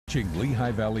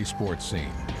Lehigh Valley sports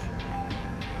scene.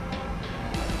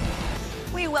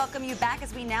 We welcome you back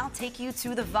as we now take you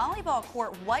to the volleyball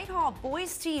court. Whitehall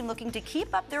boys team looking to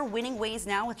keep up their winning ways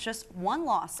now with just one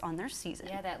loss on their season.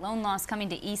 Yeah, that lone loss coming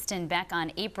to Easton back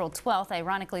on April 12th.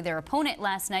 Ironically, their opponent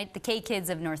last night, the K-Kids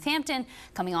of Northampton,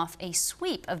 coming off a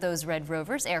sweep of those Red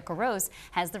Rovers. Erica Rose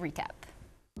has the recap.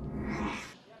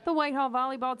 The Whitehall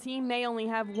volleyball team may only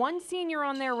have one senior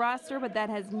on their roster, but that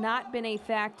has not been a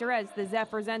factor as the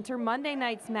Zephyrs enter Monday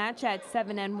night's match at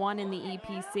 7-1 in the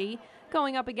EPC.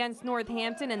 Going up against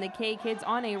Northampton, and the K-Kids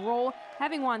on a roll,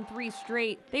 having won 3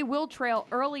 straight. They will trail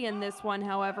early in this one,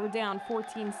 however, down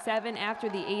 14-7 after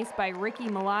the ace by Ricky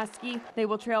Molosky. They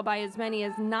will trail by as many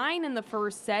as 9 in the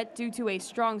first set due to a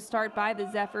strong start by the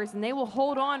Zephyrs, and they will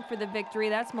hold on for the victory.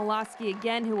 That's Molosky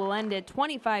again, who will end at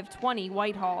 25-20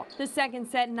 Whitehall. The second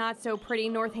set, not so pretty.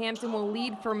 Northampton will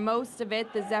lead for most of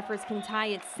it. The Zephyrs can tie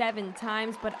it 7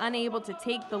 times, but unable to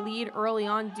take the lead early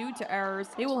on due to errors.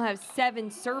 They will have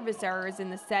 7 service errors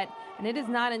in the set, and it is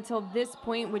not until this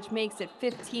point, which makes it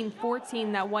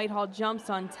 15-14, that Whitehall jumps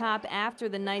on top after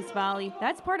the nice volley.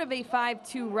 That's part of a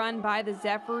 5-2 run by the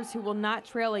Zephyrs, who will not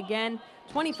trail again.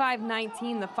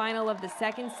 25-19, the final of the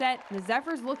second set. The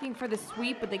Zephyrs looking for the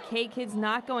sweep, but the K-Kids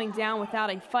not going down without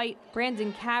a fight.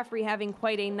 Brandon Caffrey having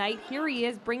quite a night. Here he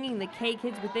is bringing the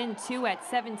K-Kids within 2 at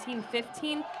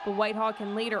 17-15, but Whitehall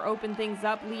can later open things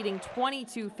up, leading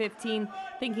 22-15.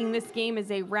 Thinking this game is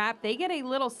a wrap, they get a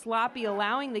little sloppy,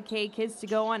 allowing the K-Kids to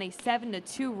go on a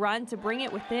 7-2 run to bring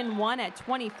it within 1 at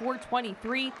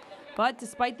 24-23. But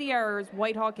despite the errors,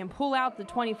 Whitehall can pull out the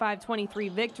 25-23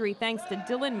 victory thanks to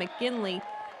Dylan McGinley.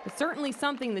 It's certainly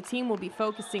something the team will be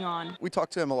focusing on. We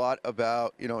talked to him a lot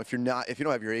about, if you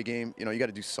don't have your A game, you got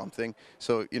to do something.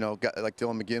 So, like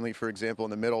Dylan McGinley, for example,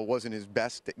 in the middle, wasn't his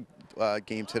best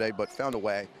game today, but found a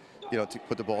way, to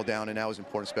put the ball down, and that was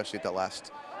important, especially at that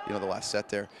last, the last set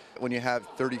there. When you have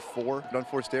 34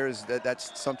 unforced errors,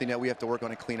 that's something that we have to work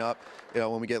on and clean up.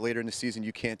 When we get later in the season,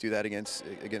 you can't do that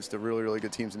against the really, really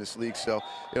good teams in this league. So,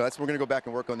 we're going to go back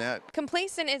and work on that.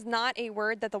 Complacent is not a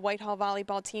word that the Whitehall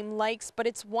volleyball team likes, but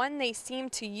it's one they seem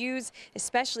to use,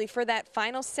 especially for that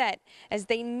final set, as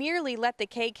they nearly let the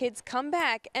K-Kids come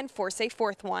back and force a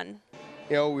 4th one.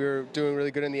 We were doing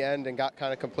really good in the end and got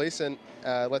kind of complacent,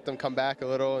 let them come back a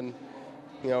little, and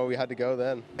we had to go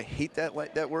then. I hate that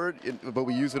word, but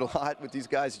we use it a lot with these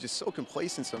guys. It's just so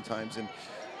complacent sometimes, and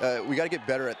we got to get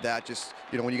better at that. Just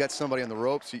when you got somebody on the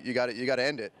ropes, you got to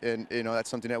end it, and that's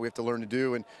something that we have to learn to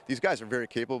do. And these guys are very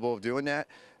capable of doing that.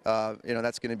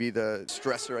 That's going to be the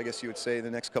stressor, I guess you would say, in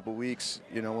the next couple weeks.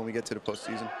 When we get to the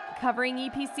postseason. Covering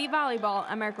EPC volleyball,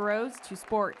 I'm Erica Rose, 2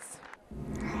 Sports.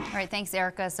 All right, thanks,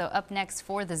 Erica. So up next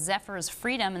for the Zephyrs,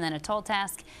 Freedom, and then a tall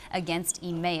task against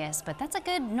Emmaus. But that's a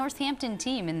good Northampton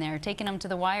team in there, taking them to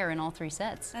the wire in all 3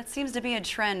 sets. That seems to be a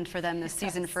trend for them this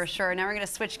season for sure. Now we're going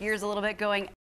to switch gears a little bit, going